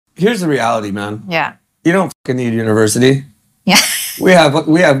here's the reality, man. Yeah. You don't fucking need university. Yeah. We have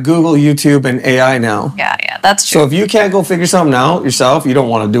Google, YouTube, and AI now. Yeah, that's true. So if you can't go figure something out yourself, you don't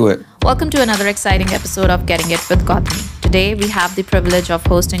want to do it. Welcome to another exciting episode of Getting It with Gourmet. Today, we have the privilege of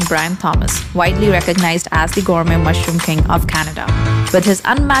hosting Brian Thomas, widely recognized as the Gourmet Mushroom King of Canada. With his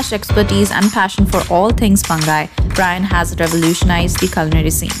unmatched expertise and passion for all things fungi, Brian has revolutionized the culinary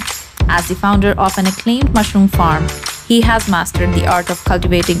scene. As the founder of an acclaimed mushroom farm, he has mastered the art of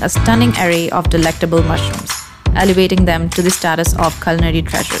cultivating a stunning array of delectable mushrooms, elevating them to the status of culinary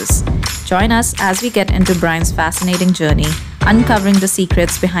treasures. Join us as we get into Brian's fascinating journey, uncovering the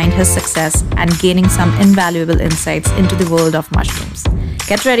secrets behind his success and gaining some invaluable insights into the world of mushrooms.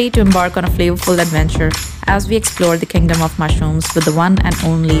 Get ready to embark on a flavorful adventure as we explore the kingdom of mushrooms with the one and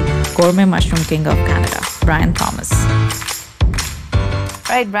only Gourmet Mushroom King of Canada, Brian Thomas.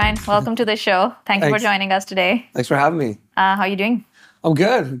 All right, Brian, welcome to the show. Thank you for joining us today. Thanks for having me. How are you doing? I'm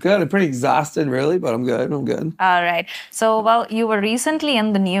good. I'm pretty exhausted, really, but I'm good. All right. So, well, you were recently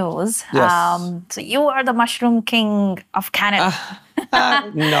in the news. Yes. So you are the Mushroom King of Canada.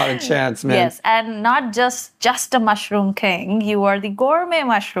 Not a chance, man. Yes, and not just a Mushroom King. You are the Gourmet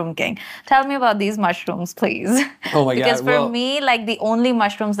Mushroom King. Tell me about these mushrooms, please. Oh my God. Because for me, like the only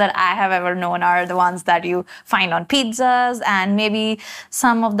mushrooms that I have ever known are the ones that you find on pizzas and maybe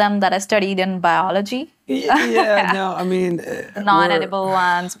some of them that I studied in biology. Yeah, no, I mean... non-edible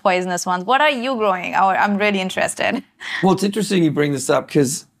ones, poisonous ones. What are you growing? I'm really interested. Well, it's interesting you bring this up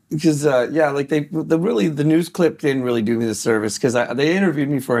because like the news clip didn't really do me the service because they interviewed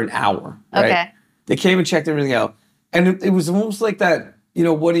me for an hour, right? Okay. They came and checked everything out. And it was almost like that,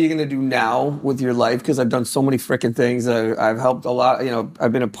 what are you going to do now with your life? Because I've done so many freaking things. I've helped a lot,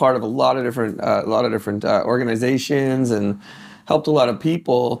 I've been a part of a lot of different organizations and helped a lot of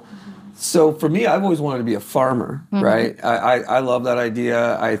people. So for me, I've always wanted to be a farmer, right? I love that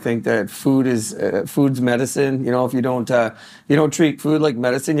idea. I think that food's medicine. If you don't treat food like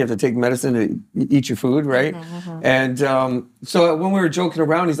medicine, you have to take medicine to eat your food, right? And so when we were joking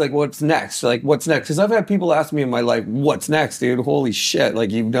around, he's like, "What's next?" Like, what's next? Because I've had people ask me in my life, "What's next, dude? Holy shit!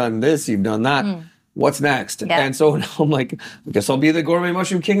 Like you've done this, you've done that. What's next?" Yeah. And so now I'm like, I guess I'll be the Gourmet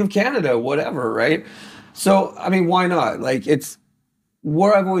Mushroom King of Canada, whatever, right? So I mean, why not? Like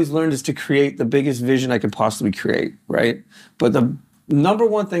what I've always learned is to create the biggest vision I could possibly create, right? But the number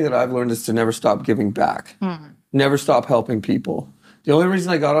one thing that I've learned is to never stop giving back. Never stop helping people. The only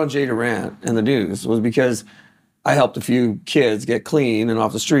reason I got on Jay Durant and the news was because I helped a few kids get clean and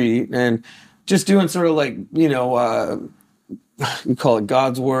off the street and just doing sort of like, you call it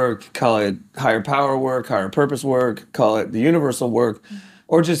God's work, call it higher power work, higher purpose work, call it the universal work.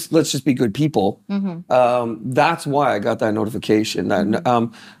 Or let's just be good people. That's why I got that notification. That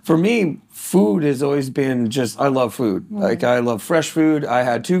for me, food has always been I love food. Like I love fresh food. I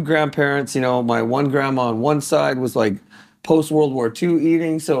had two grandparents. My one grandma on one side was like post World War II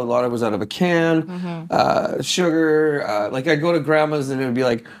eating, so a lot of it was out of a can. Sugar. Like I'd go to grandma's and it would be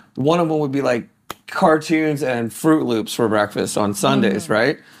like one of them would be like cartoons and Fruit Loops for breakfast on Sundays,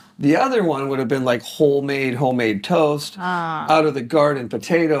 right? The other one would have been like homemade toast, out of the garden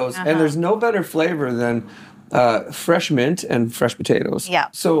potatoes. And there's no better flavor than fresh mint and fresh potatoes. Yeah.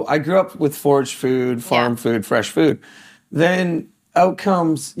 So I grew up with foraged food, farm food, fresh food. Then out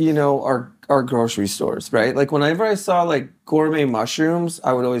comes, our grocery stores, right? Like whenever I saw like gourmet mushrooms,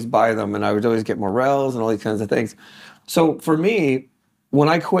 I would always buy them and I would always get morels and all these kinds of things. So for me, when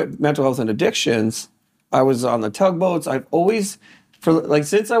I quit mental health and addictions, I was on the tugboats. I've always...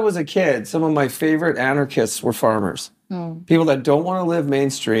 since I was a kid, some of my favorite anarchists were farmers. People that don't want to live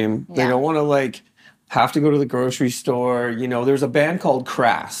mainstream. They don't want to have to go to the grocery store. There's a band called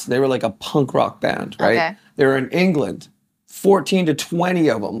Crass. They were like a punk rock band, right? Okay. They were in England. 14 to 20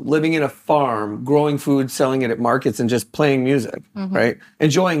 of them living in a farm, growing food, selling it at markets, and just playing music, right?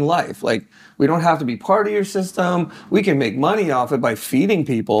 Enjoying life. Like, we don't have to be part of your system. We can make money off it by feeding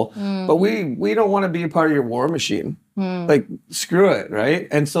people, but we don't want to be a part of your war machine. Like, screw it, right?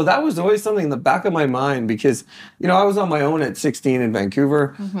 And so that was always something in the back of my mind because, I was on my own at 16 in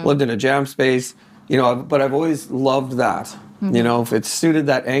Vancouver, lived in a jam space, but I've always loved that. If it suited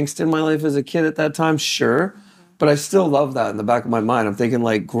that angst in my life as a kid at that time, sure. But I still love that in the back of my mind. I'm thinking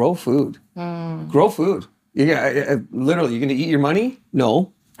like, grow food. Grow food. Literally, you're going to eat your money?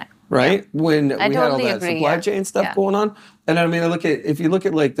 No. Right? When we had all that supply chain stuff going on. And I mean, if you look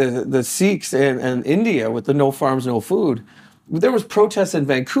at like the Sikhs and India with the no farms, no food, there was protests in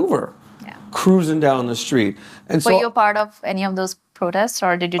Vancouver cruising down the street. And Were you a part of any of those protests,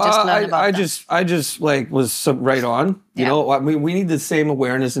 or did you just learn about them? I just like was right on. You know, I mean, we need the same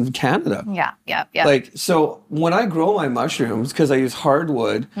awareness in Canada. Yeah. Like, so when I grow my mushrooms, because I use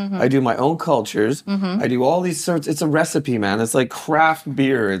hardwood, I do my own cultures, I do all these sorts. It's a recipe, man. It's like craft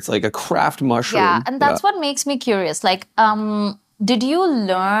beer. It's like a craft mushroom. Yeah, and that's what makes me curious. Like, did you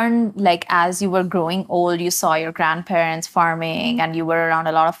learn, like, as you were growing old, you saw your grandparents farming and you were around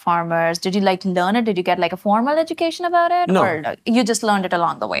a lot of farmers. Did you, like, learn it? Did you get, like, a formal education about it? No. Or you just learned it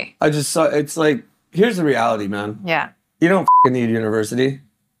along the way? I just saw, it's like, here's the reality, man. Yeah. You don't need university.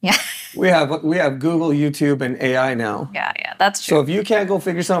 Yeah. We have Google, YouTube, and AI now. Yeah, that's true. So if you can't go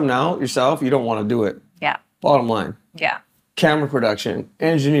figure something out yourself, you don't want to do it. Yeah. Bottom line. Yeah. Camera production,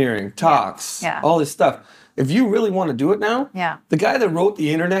 engineering, talks, all this stuff. If you really want to do it now, the guy that wrote the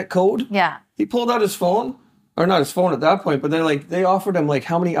internet code, he pulled out his phone, or not his phone at that point, but they offered him like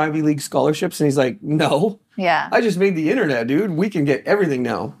how many Ivy League scholarships, and he's like, no. Yeah. I just made the internet, dude. We can get everything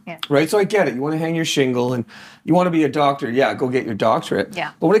now. Yeah. Right? So I get it. You want to hang your shingle and you want to be a doctor. Yeah, go get your doctorate.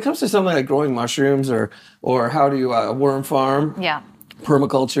 Yeah. But when it comes to something like growing mushrooms or how to worm farm,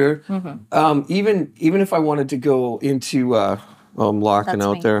 permaculture, even if I wanted to go into, I'm locking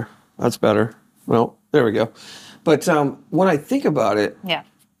out there. That's better. Well, there we go. But when I think about it,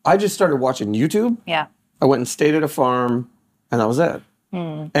 I just started watching YouTube. Yeah. I went and stayed at a farm, and that was it.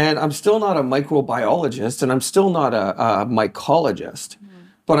 And I'm still not a microbiologist, and I'm still not a mycologist,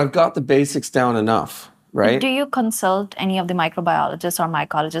 but I've got the basics down enough, right? Do you consult any of the microbiologists or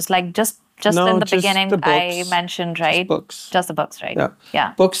mycologists? Like just No, in the just beginning, the I books. mentioned, right? Just books. Just the books, right?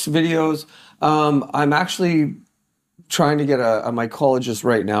 Yeah. Books, videos. I'm actually trying to get a mycologist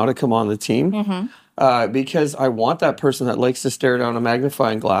right now to come on the team because I want that person that likes to stare down a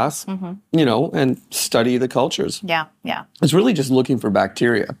magnifying glass, you know, and study the cultures. Yeah. It's really just looking for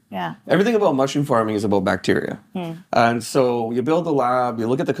bacteria. Yeah. Everything about mushroom farming is about bacteria. And so you build the lab, you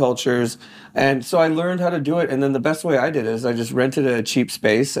look at the cultures. And so I learned how to do it. And then the best way I did is I just rented a cheap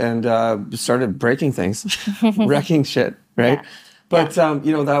space and started breaking things, wrecking shit, right? Yeah. But,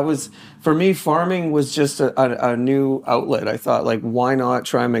 you know, that was, for me, farming was just a new outlet. I thought, like, why not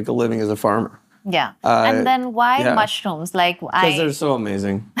try and make a living as a farmer? Yeah. And then why mushrooms? Like, Because they're so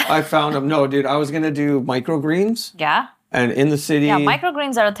amazing. I found them. No, dude, I was going to do microgreens. Yeah. And in the city. Yeah,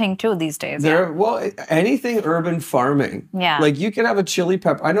 microgreens are a thing too these days. Well, anything urban farming. Yeah. Like you could have a chili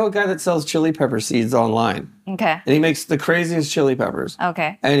pepper. I know a guy that sells chili pepper seeds online. Okay. And he makes the craziest chili peppers.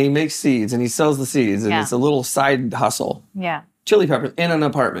 Okay. And he makes seeds and he sells the seeds and it's a little side hustle. Yeah. Chili peppers in an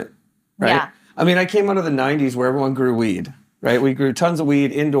apartment, right? Yeah. I mean, I came out of the 90s where everyone grew weed, right? We grew tons of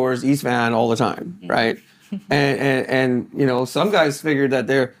weed indoors, East Van all the time, right? and you know, some guys figured that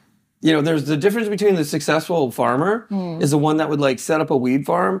there's the difference between the successful farmer is the one that would like set up a weed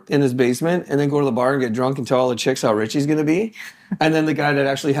farm in his basement and then go to the bar and get drunk and tell all the chicks how rich he's going to be. And then the guy that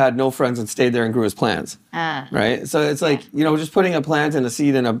actually had no friends and stayed there and grew his plants. Right? So it's like, you know, just putting a plant and a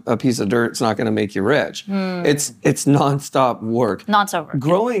seed in a piece of dirt, it's not going to make you rich. It's nonstop work. Nonstop work.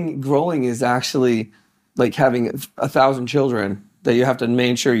 Growing is actually like having 1,000 children that you have to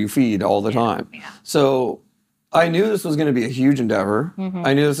make sure you feed all the time. Yeah. So I knew this was going to be a huge endeavor.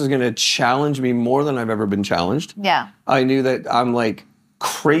 I knew this was going to challenge me more than I've ever been challenged. Yeah. I knew that I'm like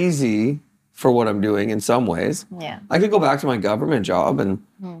crazy for what I'm doing in some ways. Yeah. I could go back to my government job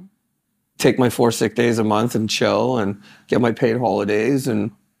and take my 4 sick days a month and chill and get my paid holidays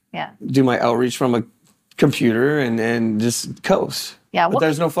and do my outreach from a computer and just coast. Yeah. But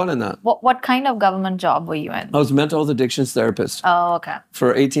there's no fun in that. What kind of government job were you in? I was a mental health addictions therapist. Oh, okay.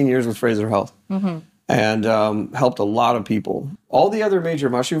 For 18 years with Fraser Health. And helped a lot of people. All the other major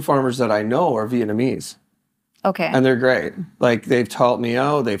mushroom farmers that I know are Vietnamese. Okay. And they're great. Like, they've taught me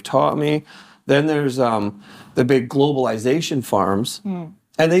out. They've taught me. Then there's the big globalization farms. And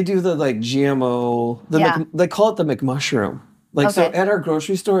they do the, like, GMO. They call it the McMushroom. Like, so at our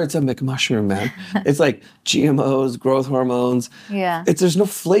grocery store, it's a McMushroom, man. It's like GMOs, growth hormones. Yeah. There's no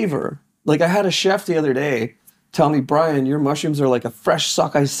flavor. Like, I had a chef the other day tell me, Brian, your mushrooms are like a fresh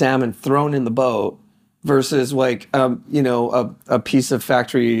sockeye salmon thrown in the boat. Versus like, you know, a piece of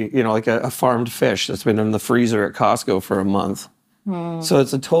factory, you know, like a farmed fish that's been in the freezer at Costco for a month. So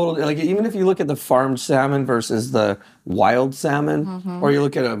it's a total, like even if you look at the farmed salmon versus the wild salmon, or you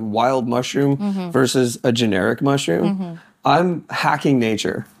look at a wild mushroom versus a generic mushroom, I'm hacking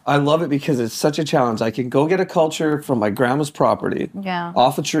nature. I love it because it's such a challenge. I can go get a culture from my grandma's property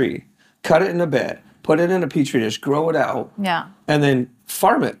off a tree, cut it in a bed, put it in a petri dish, grow it out, and then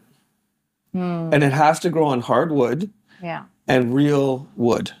farm it. And it has to grow on hardwood and real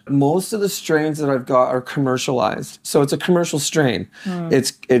wood. Most of the strains that I've got are commercialized. So it's a commercial strain.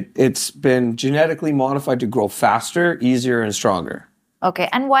 It's been genetically modified to grow faster, easier, and stronger. Okay.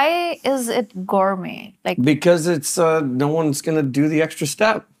 And why is it gourmet? Like, Because it's no one's gonna do the extra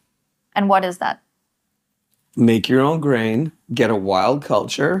step. and what is that? Make your own grain, get a wild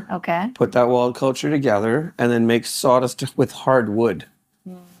culture, Okay. put that wild culture together, and then make sawdust with hard wood.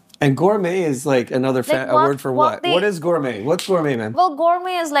 And gourmet is like another a word for what? What is gourmet? What's gourmet, man? Well,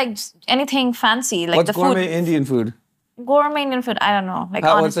 gourmet is like anything fancy, like What's the gourmet food. Indian food? Gourmet Indian food. I don't know. Like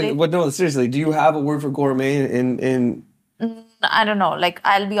honestly, No, seriously. Do you have a word for gourmet in? I don't know. Like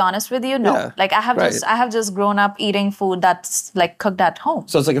I'll be honest with you. No. Yeah, Like I right. have just grown up eating food that's like cooked at home.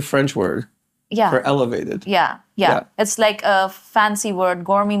 So it's like a French word Yeah. for elevated. Yeah. It's like a fancy word.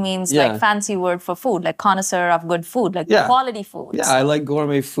 Gourmet means like fancy word for food, like connoisseur of good food, like quality foods. Yeah, I like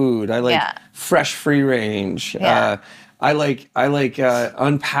gourmet food. I like fresh, free range. Yeah. I like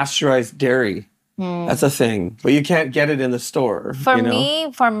unpasteurized dairy. That's a thing, but you can't get it in the store. For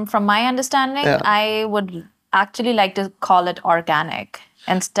me, from my understanding, I would actually like to call it organic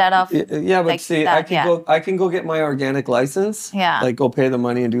instead of Yeah, but like see, that, I can go get my organic license. Yeah. Like go pay the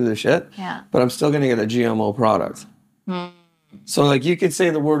money and do the shit. Yeah. But I'm still gonna get a GMO product. So like you could say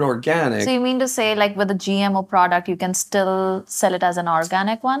the word organic. So you mean to say like with a GMO product, you can still sell it as an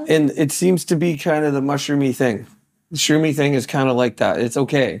organic one? And it seems to be kind of the mushroomy thing. The shroomy thing is kind of like that. It's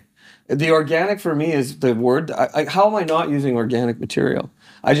okay. The organic for me is the word. How am I not using organic material?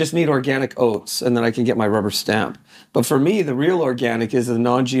 I just need organic oats and then I can get my rubber stamp. But for me, the real organic is the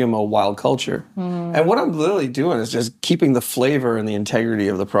non-GMO wild culture. And what I'm literally doing is just keeping the flavor and the integrity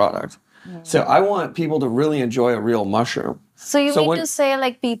of the product. So I want people to really enjoy a real mushroom. So you mean to say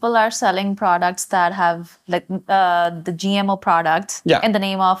like people are selling products that have like the GMO product in the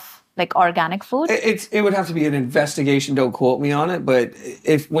name of like organic food? It would have to be an investigation. Don't quote me on it. But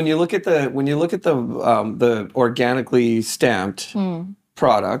when you look at the organically stamped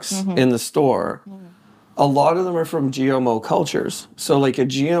products in the store, a lot of them are from GMO cultures. So like a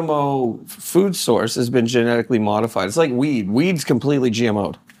GMO food source has been genetically modified. It's like weed. Weed's completely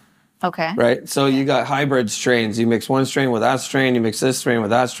GMO'd. Okay. Right? So you got hybrid strains. You mix one strain with that strain. You mix this strain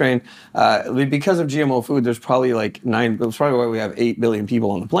with that strain. Because of GMO food, there's probably like that's probably why we have 8 billion people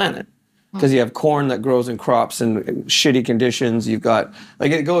on the planet. Because you have corn that grows in crops in shitty conditions. You've got,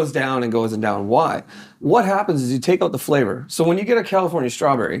 like, it goes down and goes down. Why? What happens is you take out the flavor. So when you get a California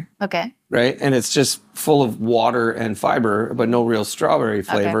strawberry, right, and it's just full of water and fiber, but no real strawberry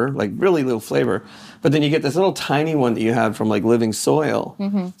flavor, like really little flavor. But then you get this little tiny one that you have from like living soil.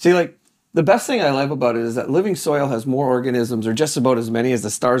 See, like, the best thing I love about it is that living soil has more organisms, or just about as many as the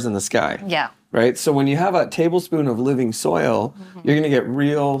stars in the sky. Yeah. Right? So when you have a tablespoon of living soil, you're going to get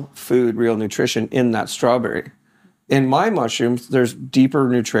real food, real nutrition in that strawberry. In my mushrooms, there's deeper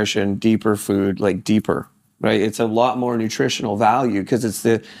nutrition, deeper food, like deeper, right? It's a lot more nutritional value because it's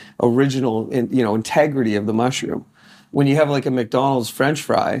the original, integrity of the mushroom. When you have like a McDonald's French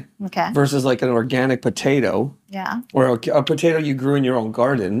fry versus like an organic potato, or a potato you grew in your own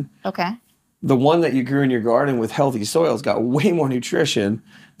garden, the one that you grew in your garden with healthy soils got way more nutrition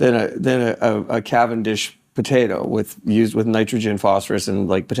than a Cavendish potato used with nitrogen, phosphorus, and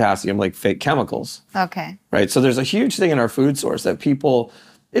like potassium, like fake chemicals. Right. So there's a huge thing in our food source that people.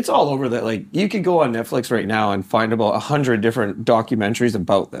 It's all over that. Like you could go on Netflix right now and find about 100 different documentaries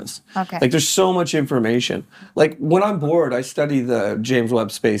about this. Like there's so much information. Like when I'm bored, I study the James Webb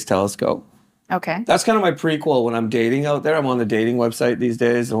Space Telescope. That's kind of my prequel when I'm dating out there. I'm on the dating website these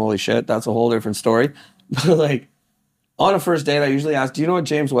days, and holy shit, that's a whole different story. But like on a first date, I usually ask, "Do you know what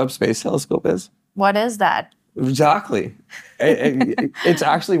James Webb Space Telescope is?" What is that? Exactly. It's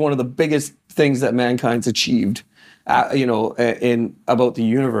actually one of the biggest things that mankind's achieved. In about the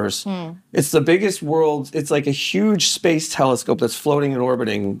universe. It's the biggest world. It's like a huge space telescope that's floating and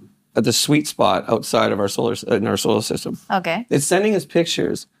orbiting at the sweet spot outside of our solar system. It's sending us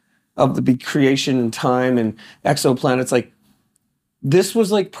pictures of the big creation and time and exoplanets. Like this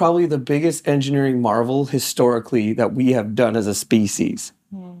was like probably the biggest engineering marvel historically that we have done as a species.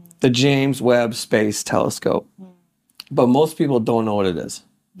 The James Webb Space Telescope. But most people don't know what it is.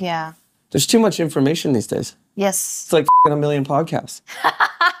 Yeah. There's too much information these days. Yes. It's like a million podcasts.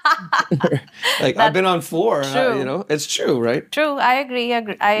 Like I've been on 4, it's true, right? True. I agree.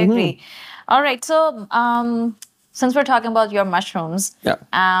 I agree. All right. So since we're talking about your mushrooms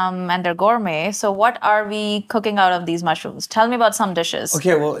and they're gourmet, so what are we cooking out of these mushrooms? Tell me about some dishes.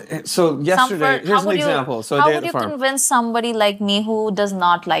 Okay, well, so yesterday, here's an example. So a day at the farm. How would you convince somebody like me who does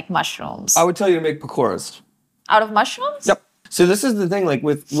not like mushrooms? I would tell you to make pakoras. Out of mushrooms? Yep. So this is the thing, like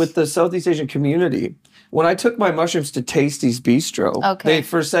with the Southeast Asian community, when I took my mushrooms to Tasty's Bistro, they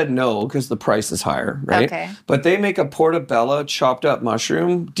first said no because the price is higher, right? But they make a portobello chopped up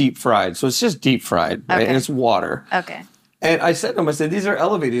mushroom deep fried. So it's just deep fried, right? And it's water. And I said to him, I said, these are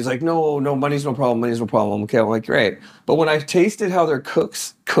elevated. He's like, no, money's no problem. Money's no problem. Okay, I'm like, great. But when I tasted how their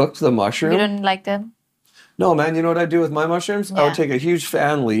cooks cooked the mushroom. You didn't like them? No, man, you know what I'd do with my mushrooms? I would take a huge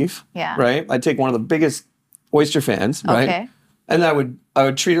fan leaf, right? I'd take one of the biggest oyster fans, right? Okay. And I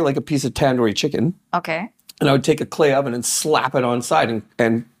would treat it like a piece of tandoori chicken. Okay. And I would take a clay oven and slap it on side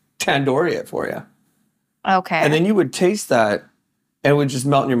and tandoori it for you. Okay. And then you would taste that and it would just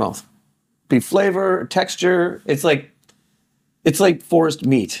melt in your mouth. Be flavor, texture. It's like forest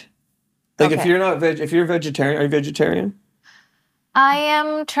meat. Like if you're not if you're vegetarian, are you vegetarian? I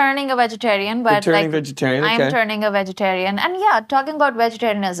am turning a vegetarian, but You're turning vegetarian. Okay. I am turning a vegetarian. And yeah, talking about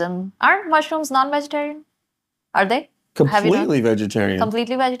vegetarianism, aren't mushrooms non-vegetarian? Are they? Completely vegetarian.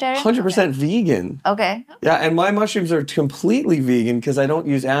 Completely vegetarian? 100% vegan. Okay. Yeah, and my mushrooms are completely vegan because I don't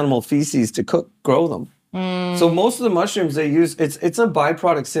use animal feces to grow them. So most of the mushrooms they use, it's a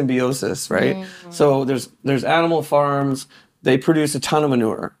byproduct symbiosis, right? So there's animal farms, they produce a ton of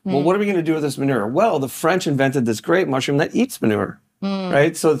manure. Well, what are we going to do with this manure? Well, the French invented this great mushroom that eats manure,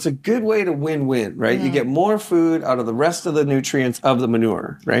 right? So it's a good way to win-win, right? You get more food out of the rest of the nutrients of the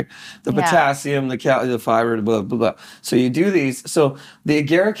manure, right? The potassium, the fiber, blah, blah, blah. So you do these. So the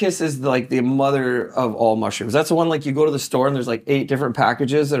agaricus is like the mother of all mushrooms. That's the one like you go to the store and there's like 8 different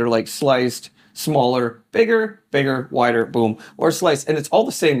packages that are like sliced, smaller, bigger, wider, boom, or sliced. And it's all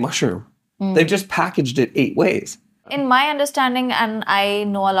the same mushroom. They've just packaged it 8 ways. In my understanding, and I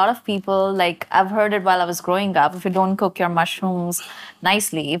know a lot of people, like I've heard it while I was growing up, if you don't cook your mushrooms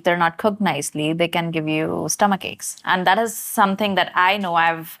nicely, if they're not cooked nicely, they can give you stomach aches. And that is something that I know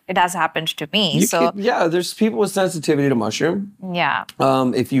it has happened to me. There's people with sensitivity to mushroom. Yeah.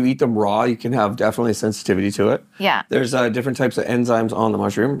 If you eat them raw, you can have definitely sensitivity to it. Yeah. There's different types of enzymes on the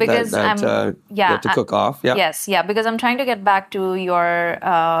mushroom because that you have to cook off. Yeah. Yes, yeah, because I'm trying to get back to your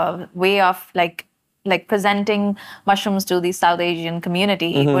way of like presenting mushrooms to the South Asian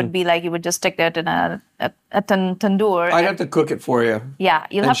community. It would be like you would just stick it in a tandoor. I'd have to cook it for you. Yeah,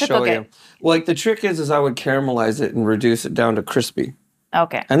 you'll have to cook it. Well, like the trick is I would caramelize it and reduce it down to crispy.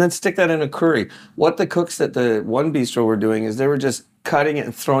 Okay. And then stick that in a curry. What the cooks at the one bistro were doing is they were just cutting it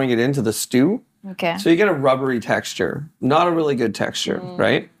and throwing it into the stew. Okay. So you get a rubbery texture, not a really good texture,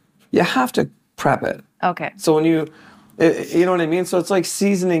 right? You have to prep it. Okay. So when you know what I mean? So it's like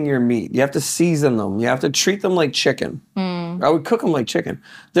seasoning your meat. You have to season them. You have to treat them like chicken. I would cook them like chicken.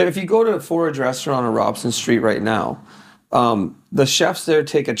 If you go to a forage restaurant on Robson Street right now, the chefs there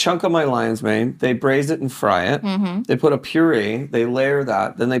take a chunk of my lion's mane, they braise it and fry it. They put a puree, they layer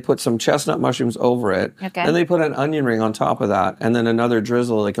that, then they put some chestnut mushrooms over it. Okay. Then they put an onion ring on top of that, and then another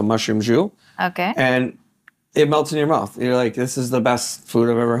drizzle like a mushroom jus. Okay. And it melts in your mouth. You're like, this is the best food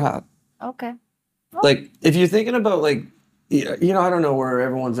I've ever had. Okay. Like, if you're thinking about, like, I don't know where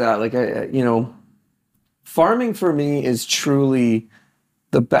everyone's at. Like, farming for me is truly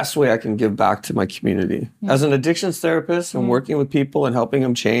the best way I can give back to my community. As an addictions therapist and working with people and helping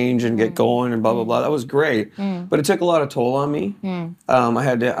them change and get going and blah, blah, blah, that was great. But it took a lot of toll on me. I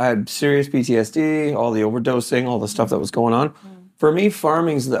had serious PTSD, all the overdosing, all the stuff that was going on. For me,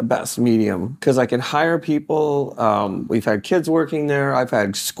 farming's the best medium because I can hire people. We've had kids working there. I've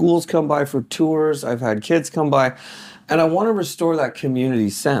had schools come by for tours. I've had kids come by. And I want to restore that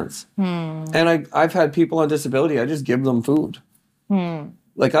community sense. And I've had people on disability. I just give them food.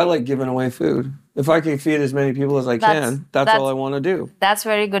 Like, I like giving away food. If I can feed as many people as I can, that's all I want to do. That's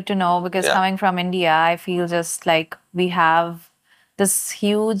very good to know because coming from India, I feel just like we have this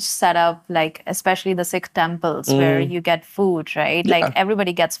huge setup, like especially the Sikh temples where you get food, right? Yeah. Like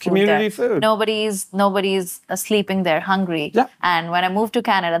everybody gets food Community there. food. Nobody's sleeping there hungry. Yeah. And when I moved to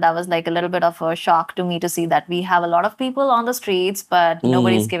Canada, that was like a little bit of a shock to me to see that we have a lot of people on the streets, but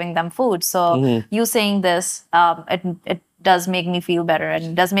nobody's giving them food. So you saying this, it does make me feel better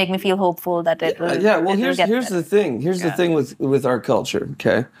and does make me feel hopeful that it will. Yeah, well, here's the thing. Here's the thing with our culture,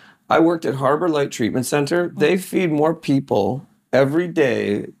 okay? I worked at Harbor Light Treatment Center. They feed more people every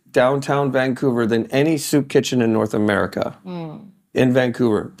day downtown Vancouver than any soup kitchen in North America. In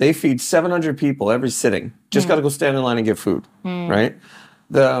Vancouver. They feed 700 people every sitting. Just got to go stand in line and get food, right?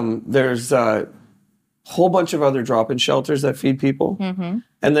 There's a whole bunch of other drop-in shelters that feed people.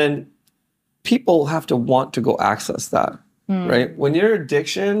 And then people have to want to go access that, right? When you're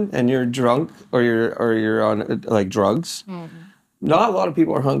addiction and you're drunk or you're on like drugs, not a lot of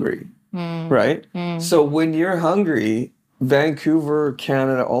people are hungry, right? So when you're hungry, Vancouver,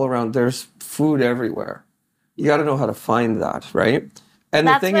 Canada, all around, there's food everywhere. You got to know how to find that, right? And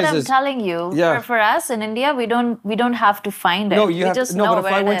that's the thing what is, I'm telling you. Yeah. For us in India, we don't have to find it. No, we just know but if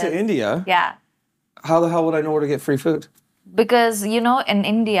where I it went is. to India, Yeah. how the hell would I know where to get free food? because, you know, in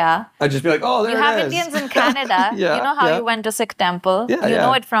India, I'd just be like, oh, there you it have is. Indians in Canada. Yeah, you know how yeah. you went to Sikh temple? Yeah, you yeah.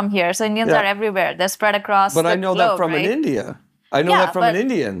 know it from here. So Indians Yeah. are everywhere. They're spread across But the I know globe, that from right? an India. I know Yeah, that from an but-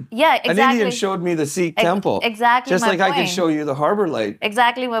 Indian. Yeah, An Indian exactly. showed me the Sikh temple. Exactly Just my like I can point. show you the Harbor Light.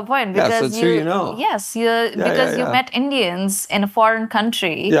 Exactly my point. Yeah, so Because it's who you know. Yes, yeah, because you yeah. met Indians in a foreign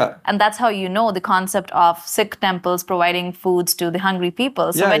country. Yeah. And that's how you know the concept of Sikh temples providing foods to the hungry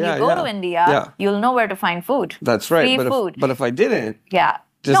people. So Yeah, when yeah, you go yeah. to India, Yeah. you'll know where to find food. That's right. Free food. But if I didn't, Yeah.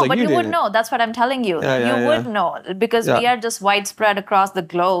 Just No, like but you you would didn't. know. That's what I'm telling you. Yeah, yeah, you would know because we Yeah. are just widespread across the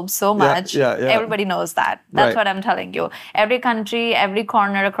globe so much. yeah, yeah. Everybody knows that. That's Right. what I'm telling you. Every country, every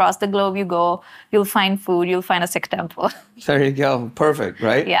corner across the globe you go, you'll find food, you'll find a Sikh temple. there you go. Perfect,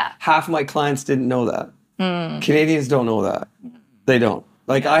 right? Yeah. Half my clients didn't know that. Canadians don't know that. They don't.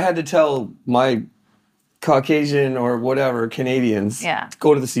 Like I had to tell my Caucasian or whatever Canadians, Yeah.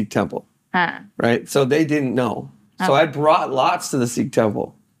 go to the Sikh temple, Huh. right? So they didn't know. So I brought lots to the Sikh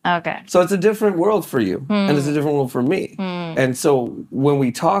temple. Okay. So it's a different world for you, and it's a different world for me. And so when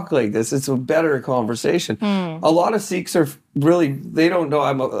we talk like this, it's a better conversation. A lot of Sikhs are really, they don't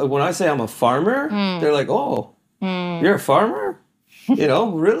know. When I say I'm a farmer, they're like, oh, you're a farmer? You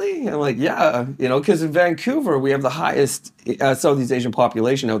know, really? I'm like, yeah, you know, because in Vancouver, we have the highest Southeast Asian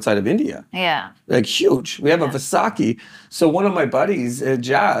population outside of India. Yeah. Like huge. We have a Vaisakhi. So one of my buddies,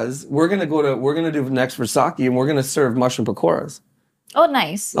 Jazz, we're gonna do next Vaisakhi, and we're gonna serve mushroom pakoras. Oh,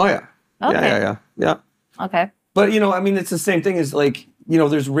 nice. Oh yeah. Okay. Yeah. Okay. But you know, I mean, it's the same thing as like, you know,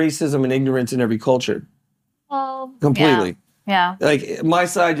 there's racism and ignorance in every culture. Well, Completely. Yeah. Like my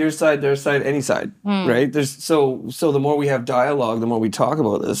side, your side, their side, any side, right? There's so the more we have dialogue, the more we talk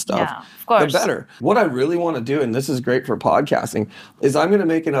about this stuff, Yeah, of course. the better. What I really want to do, and this is great for podcasting, is I'm going to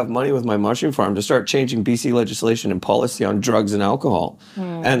make enough money with my mushroom farm to start changing BC legislation and policy on drugs and alcohol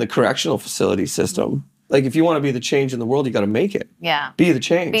and the correctional facility system. Like if you want to be the change in the world, you got to make it. Yeah. Be the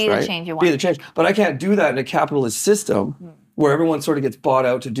change, Be the right? change you Be want. the change. But I can't do that in a capitalist system where everyone sort of gets bought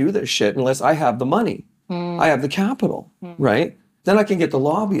out to do this shit unless I have the money. I have the capital, right? Then I can get the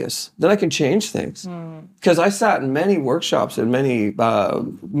lobbyists. Then I can change things. Because I sat in many workshops and many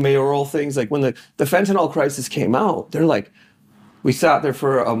mayoral things. Like when the fentanyl crisis came out, they're like, we sat there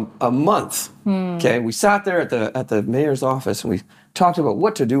for a month. Okay, we sat there at the mayor's office and we talked about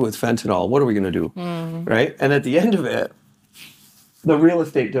what to do with fentanyl. What are we going to do, right? And at the end of it, the real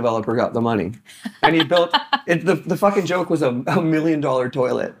estate developer got the money, and he built it. The fucking joke was $1 million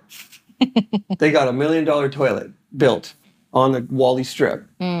toilet. They got $1 million toilet built on the Wally Strip.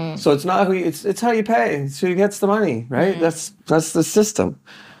 So it's not it's how you pay. It's who gets the money, right? That's the system.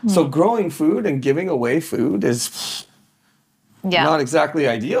 So growing food and giving away food is not exactly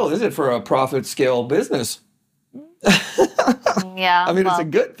ideal, is it, for a profit scale business? Yeah. I mean, it's a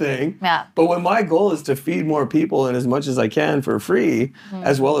good thing. Yeah. But when my goal is to feed more people and as much as I can for free,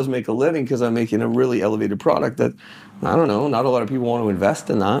 as well as make a living because I'm making a really elevated product that, I don't know, not a lot of people want to invest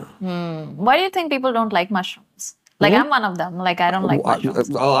in that. Why do you think people don't like mushrooms? Like I'm one of them. Like I don't like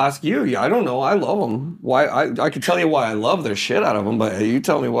mushrooms. I'll ask you. Yeah, I don't know. I love them. Why? I could tell you why I love the shit out of them, but you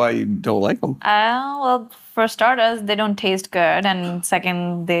tell me why you don't like them. Well, for starters, they don't taste good, and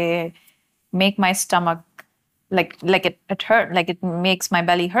second, they make my stomach like it hurt. Like it makes my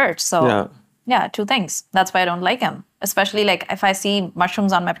belly hurt. So yeah, two things. That's why I don't like them. Especially like if I see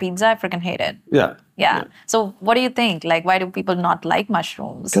mushrooms on my pizza, I freaking hate it. Yeah. So what do you think? Like, why do people not like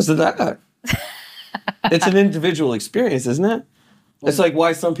mushrooms? Because of that. It's an individual experience, isn't it? It's like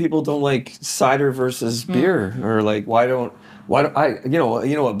why some people don't like cider versus beer, or like why don't I? You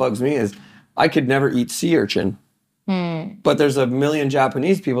know what bugs me is I could never eat sea urchin, but there's a million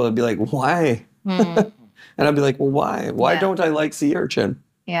Japanese people that'd be like, why? And I'd be like, well, why? Why don't I like sea urchin?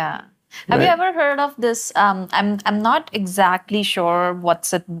 Yeah. Have you ever heard of this? I'm not exactly sure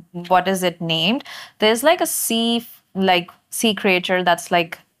what is it named. There's like a sea creature that's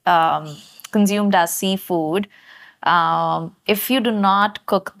like consumed as seafood. If you do not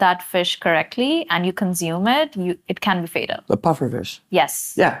cook that fish correctly and you consume it, it can be fatal. The pufferfish.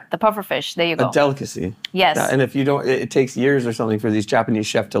 Yes. Yeah. The pufferfish. There you go. A delicacy. Yes. Yeah, and if you don't, it takes years or something for these Japanese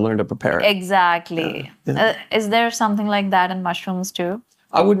chefs to learn to prepare it. Exactly. Is there something like that in mushrooms too?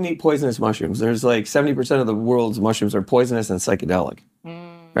 I wouldn't eat poisonous mushrooms. There's like 70% of the world's mushrooms are poisonous and psychedelic,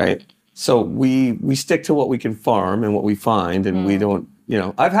 right? So we stick to what we can farm and what we find, and we don't,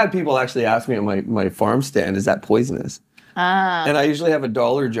 I've had people actually ask me at my farm stand, is that poisonous? And I usually have a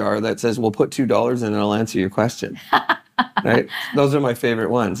dollar jar that says, well, put $2 in and I'll answer your question. Right? Those are my favorite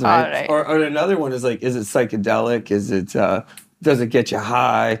ones. Right? Or another one is like, is it psychedelic? Is it, does it get you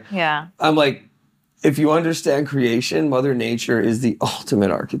high? Yeah. I'm like, if you understand creation, Mother Nature is the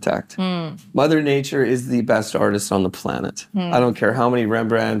ultimate architect. Mother Nature is the best artist on the planet. I don't care how many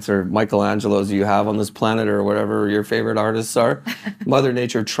Rembrandts or Michelangelos you have on this planet or whatever your favorite artists are. Mother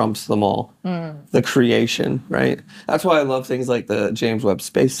Nature trumps them all. The creation, right? That's why I love things like the James Webb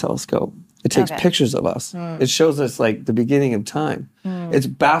Space Telescope. It takes pictures of us. It shows us like the beginning of time. It's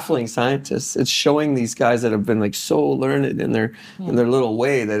baffling scientists. It's showing these guys that have been like so learned in their little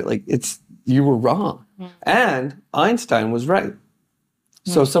way that like you were wrong. And Einstein was right.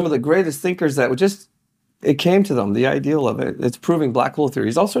 So some of the greatest thinkers that it came to them, the ideal of it. It's proving black hole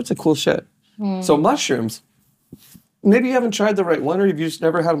theories, all sorts of cool shit. So mushrooms, maybe you haven't tried the right one, or you've just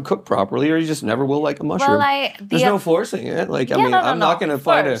never had them cooked properly, or you just never will like a mushroom. There's no forcing it. Like, I'm not going to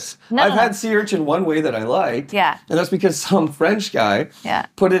find I've had sea urchin one way that I liked. Yeah. And that's because some French guy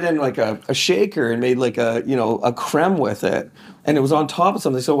put it in like a shaker and made like a creme with it. And it was on top of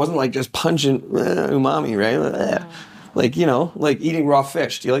something, so it wasn't like just pungent umami, right? Like, like eating raw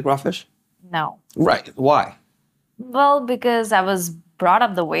fish. Do you like raw fish? No. Right. Why? Well, because I was brought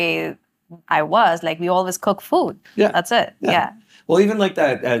up the way I was. Like, we always cook food. Yeah. That's it. Yeah. Well, even like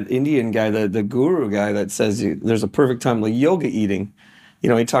that Indian guy, the guru guy that says there's a perfect time, like yoga eating.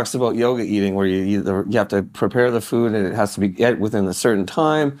 He talks about yoga eating where you have to prepare the food and it has to be within a certain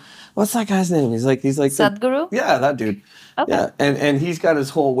time. What's that guy's name? He's like Sadhguru? Yeah, that dude. Okay. Yeah, and he's got his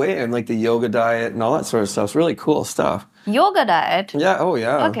whole way and like the yoga diet and all that sort of stuff. It's really cool stuff. Yoga diet? Yeah, oh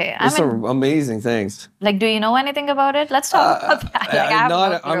yeah. Okay. There's some amazing things. Like, do you know anything about it? Let's talk about that.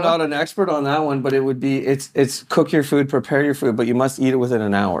 I'm not an expert on that one, but it would be, it's cook your food, prepare your food, but you must eat it within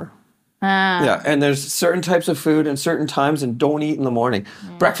an hour. Yeah, and there's certain types of food and certain times, and don't eat in the morning.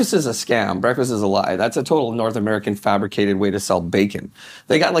 Breakfast is a scam. Breakfast is a lie. That's a total North American fabricated way to sell bacon.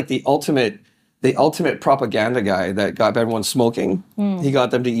 They got like the ultimate propaganda guy that got everyone smoking. He got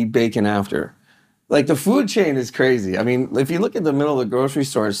them to eat bacon after. Like, the food chain is crazy. I mean, if you look at the middle of the grocery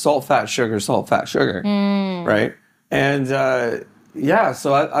store, it's salt, fat, sugar, right? And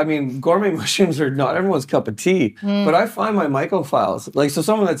so I mean, gourmet mushrooms are not everyone's cup of tea, but I find my mycophiles. Like, so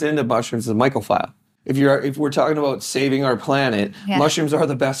someone that's into mushrooms is a mycophile. If we're talking about saving our planet, mushrooms are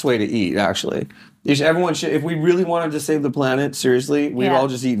the best way to eat, actually. Everyone should, if we really wanted to save the planet, seriously, we'd all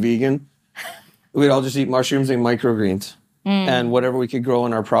just eat vegan. We'd all just eat mushrooms and microgreens and whatever we could grow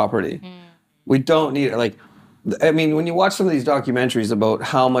on our property. We don't need, when you watch some of these documentaries about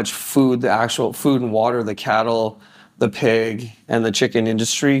how much food, the actual food and water, the cattle, the pig, and the chicken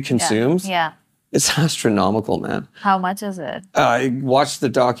industry consumes, it's astronomical, man. How much is it? Watch the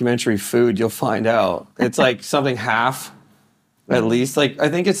documentary Food, you'll find out. It's like something half, at least. Like, I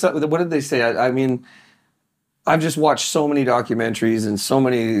think it's, what did they say? I mean, I've just watched so many documentaries and so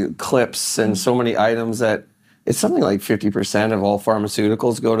many clips and so many items that it's something like 50% of all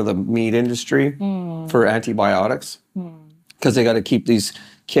pharmaceuticals go to the meat industry for antibiotics because they got to keep these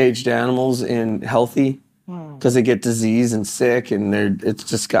caged animals healthy because they get disease and sick, and it's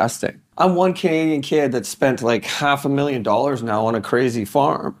disgusting. I'm one Canadian kid that spent like $500,000 now on a crazy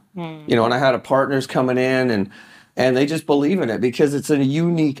farm, and I had partners coming in and they just believe in it because it's a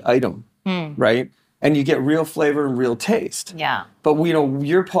unique item, right? And you get real flavor and real taste. Yeah. But,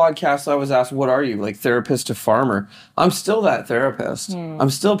 your podcast, I was asked, what are you? Like, therapist to farmer. I'm still that therapist. I'm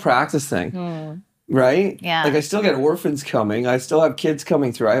still practicing, right? Yeah. Like, I still get orphans coming. I still have kids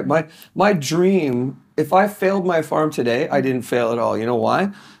coming through. My dream, if I failed my farm today, I didn't fail at all. You know why?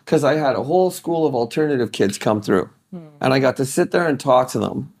 Because I had a whole school of alternative kids come through. And I got to sit there and talk to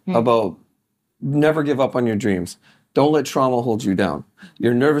them about never give up on your dreams. Don't let trauma hold you down.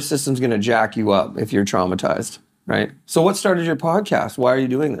 Your nervous system's going to jack you up if you're traumatized, right? So what started your podcast? Why are you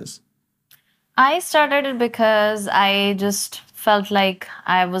doing this? I started it because I just felt like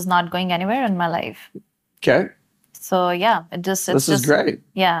I was not going anywhere in my life. Okay. So yeah, this is great.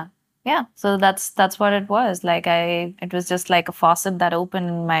 Yeah. Yeah. So that's what it was. Like, it was just like a faucet that opened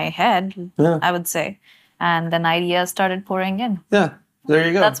in my head, I would say. And then ideas started pouring in. Yeah. There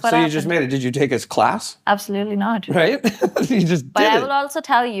you go. That's what so happened. You just made it. Did you take his class? Absolutely not. Right? You just did But I it. will also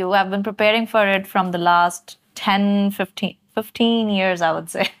tell you, I've been preparing for it from the last 10, 15 years, I would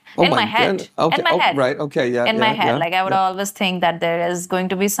say. Oh, in my head. goodness. Okay. In my head. Right. Okay. Yeah. In my head. Yeah, like, I would always think that there is going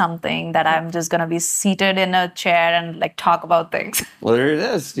to be something that I'm just going to be seated in a chair and like talk about things. Well, there it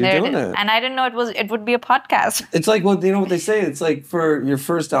is. You're doing it. And I didn't know it would be a podcast. It's like, well, you know what they say? It's like for your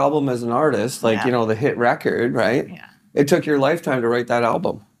first album as an artist, like, the hit record, right? Yeah. It took your lifetime to write that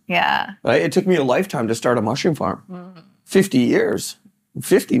album. Yeah. Right? It took me a lifetime to start a mushroom farm. 50 years.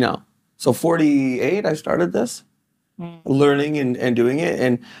 50 now. So 48, I started this, learning and doing it.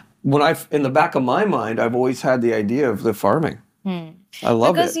 And in the back of my mind, I've always had the idea of the farming. I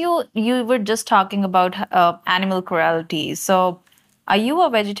loved Because it. you were just talking about animal cruelty. So, are you a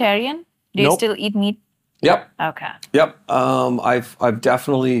vegetarian? Do you Nope. still eat meat? Yep. Okay. Yep. I've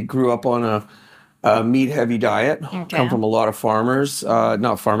definitely grew up on a meat heavy diet. Okay. Come from a lot of farmers,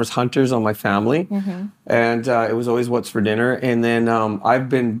 not farmers, hunters on my family, and it was always what's for dinner. And then I've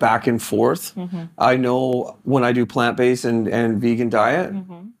been back and forth. I know when I do plant based and vegan diet,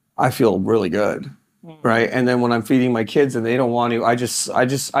 I feel really good. Right. And then when I'm feeding my kids and they don't want to,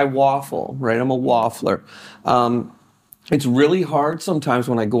 I waffle, right? I'm a waffler. It's really hard sometimes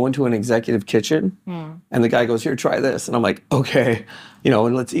when I go into an executive kitchen and the guy goes, here, try this. And I'm like, okay,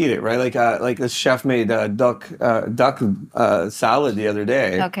 and let's eat it, right? Like this chef made duck salad the other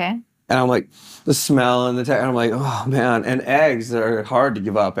day. Okay. And I'm like, the smell and and I'm like, oh man. And eggs are hard to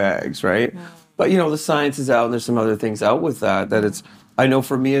give up eggs, right? But the science is out and there's some other things out with that I know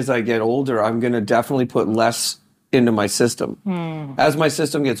for me as I get older, I'm going to definitely put less into my system. As my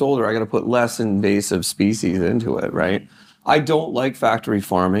system gets older, I got to put less invasive species into it, right? I don't like factory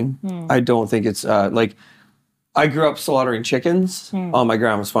farming. I don't think it's like I grew up slaughtering chickens on my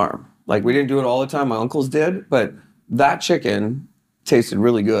grandma's farm. Like we didn't do it all the time. My uncles did, but that chicken tasted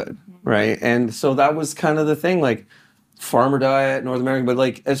really good, right? And so that was kind of the thing, like farmer diet, North American. But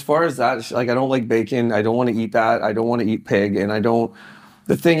like as far as that, like I don't like bacon. I don't want to eat that. I don't want to eat pig, and I don't.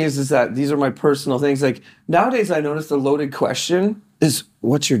 The thing is that these are my personal things. Like nowadays, I notice the loaded question is,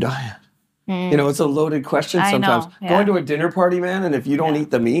 "What's your diet?" It's a loaded question I sometimes. know, yeah. Going to a dinner party, man, and if you don't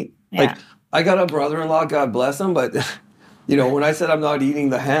eat the meat, like I got a brother-in-law, God bless him, but when I said I'm not eating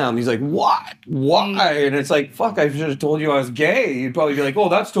the ham, he's like, "What? Why?" And it's like, "Fuck! I should have told you I was gay." You'd probably be like, "Oh,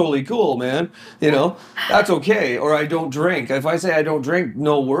 that's totally cool, man. That's okay." Or I don't drink. If I say I don't drink,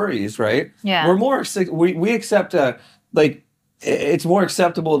 no worries, right? Yeah. We're more we accept like. It's more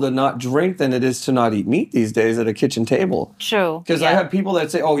acceptable to not drink than it is to not eat meat these days at a kitchen table. True. Because I have people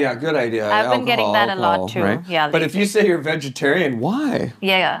that say, "Oh yeah, good idea." I've been getting that a lot too. Right? Yeah. But if you say you're vegetarian, why?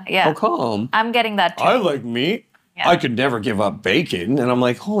 Yeah. How come? I'm getting that too. I like meat. Yeah. I could never give up bacon, and I'm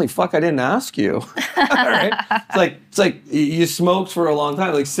like, holy fuck, I didn't ask you. Right? It's like you smoked for a long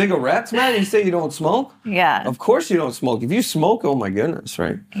time, like cigarettes, man. You say you don't smoke. Yeah. Of course you don't smoke. If you smoke, oh my goodness,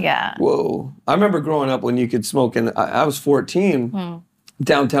 right? Yeah. Whoa. I remember growing up when you could smoke, and I was 14.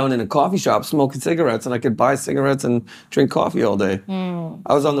 Downtown in a coffee shop smoking cigarettes, and I could buy cigarettes and drink coffee all day.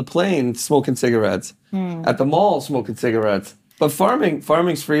 I was on the plane smoking cigarettes, at the mall smoking cigarettes. But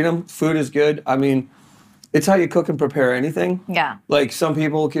farming's freedom. Food is good. I mean, it's how you cook and prepare anything. Yeah. Like some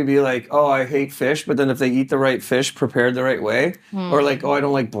people could be like, "Oh, I hate fish," but then if they eat the right fish prepared the right way, or like, "Oh, I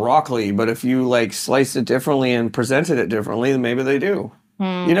don't like broccoli," but if you like slice it differently and presented it differently, then maybe they do.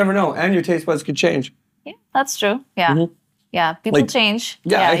 You never know, and your taste buds could change. Yeah, that's true. Yeah. Yeah, people change.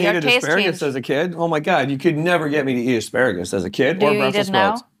 Yeah, I your hated taste asparagus changed. as a kid. Oh my God, you could never get me to eat asparagus as a kid Do or you eat Brussels it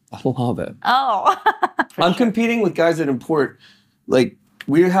now? sprouts. I love it. Oh. I'm competing with guys that import, like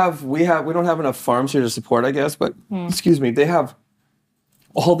we don't have enough farms here to support, I guess, but excuse me, they have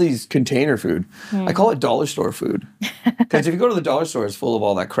all these container food. I call it dollar store food. Because if you go to the dollar store, it's full of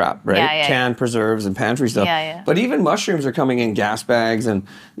all that crap, right? Yeah, Canned preserves and pantry stuff. Yeah. But even mushrooms are coming in gas bags and,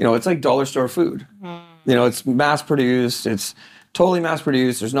 it's like dollar store food. It's mass produced. It's totally mass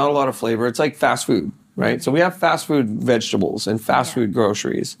produced. There's not a lot of flavor. It's like fast food, right? So we have fast food vegetables and fast food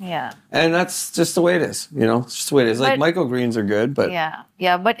groceries. Yeah. And that's just the way it is, It's just the way it is. Like microgreens are good, but...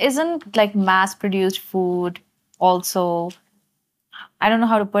 Yeah. But isn't like mass-produced food also... I don't know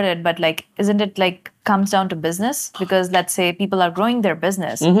how to put it, but like, isn't it like comes down to business? Because let's say people are growing their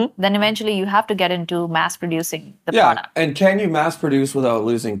business, then eventually you have to get into mass producing the product. And can you mass produce without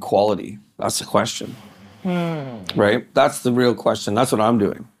losing quality? That's the question. Right? That's the real question. That's what I'm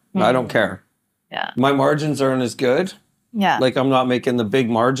doing. I don't care. Yeah. My margins aren't as good. Yeah. Like I'm not making the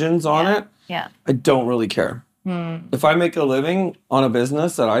big margins on it. Yeah. I don't really care. If I make a living on a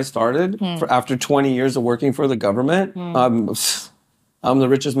business that I started after 20 years of working for the government, I'm the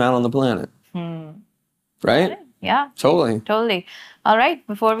richest man on the planet. Right? Yeah. Totally. All right.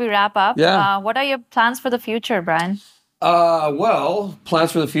 Before we wrap up, what are your plans for the future, Brian? Well,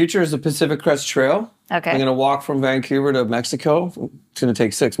 plans for the future is the Pacific Crest Trail. Okay. I'm going to walk from Vancouver to Mexico. It's going to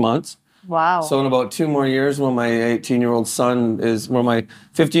take 6 months. Wow. So in about 2 more years, when my 15-year-old son's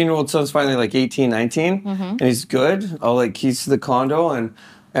finally like 18, 19, and he's good, I'll like keys to the condo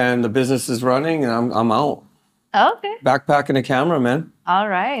and the business is running and I'm out. Okay. Backpacking a camera, man. All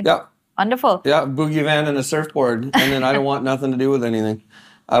right. Yeah. Wonderful. Yeah, boogie van and a surfboard. And then I don't want nothing to do with anything.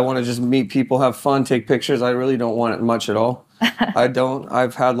 I want to just meet people, have fun, take pictures. I really don't want it much at all. I don't.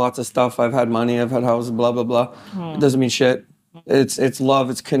 I've had lots of stuff. I've had money. I've had houses, blah, blah, blah. It doesn't mean shit. It's love.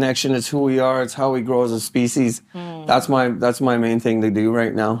 It's connection. It's who we are. It's how we grow as a species. That's my main thing to do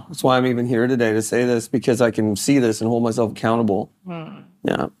right now. That's why I'm even here today to say this, because I can see this and hold myself accountable. Yeah.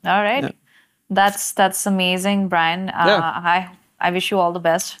 All right. Yeah. That's amazing, Brian. I wish you all the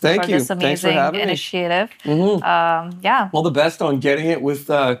best Thank for you. this Thanks for amazing having me. initiative. Yeah. All the best on getting it with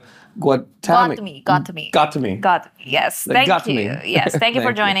Guatami. Got to me. Got to me. Got to me. Yes. The Thank got to you. me. Yes. Thank you for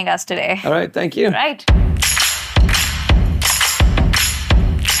Thank you. joining us today. All right. Thank you. Right.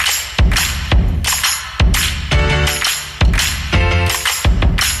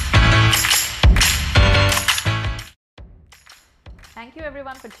 Thank you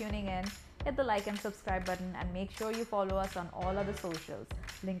everyone for tuning in. Hit the like and subscribe button and make sure you follow us on all other socials.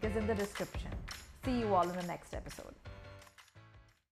 Link is in the description. See you all in the next episode.